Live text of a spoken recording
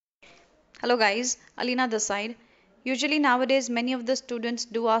Hello guys, Alina this side. Usually nowadays many of the students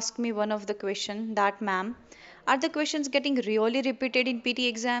do ask me one of the question that ma'am, are the questions getting really repeated in PT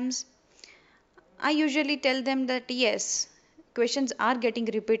exams? I usually tell them that yes, questions are getting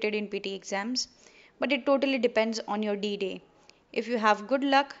repeated in PT exams, but it totally depends on your D-Day. If you have good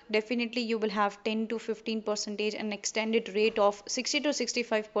luck, definitely you will have 10 to 15 percentage and extended rate of 60 to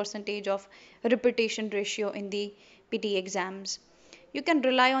 65 percentage of repetition ratio in the PT exams. You can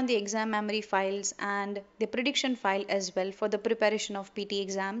rely on the exam memory files and the prediction file as well for the preparation of PT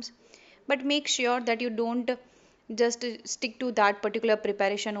exams. But make sure that you don't just stick to that particular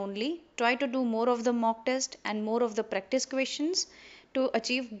preparation only. Try to do more of the mock test and more of the practice questions to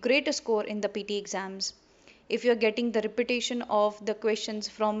achieve greater score in the PT exams. If you're getting the repetition of the questions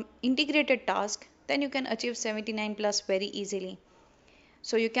from integrated task, then you can achieve 79 plus very easily.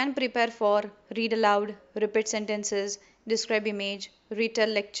 So you can prepare for read aloud, repeat sentences, describe image, retell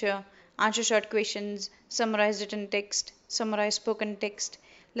lecture, answer short questions, summarize written text, summarize spoken text,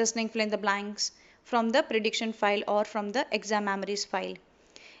 listening fill in the blanks from the prediction file or from the exam memories file.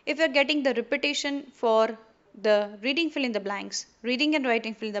 If you're getting the repetition for the reading fill in the blanks, reading and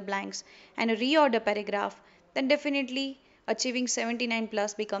writing fill in the blanks, and a reorder paragraph, then definitely achieving 79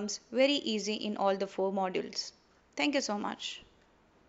 plus becomes very easy in all the four modules. Thank you so much.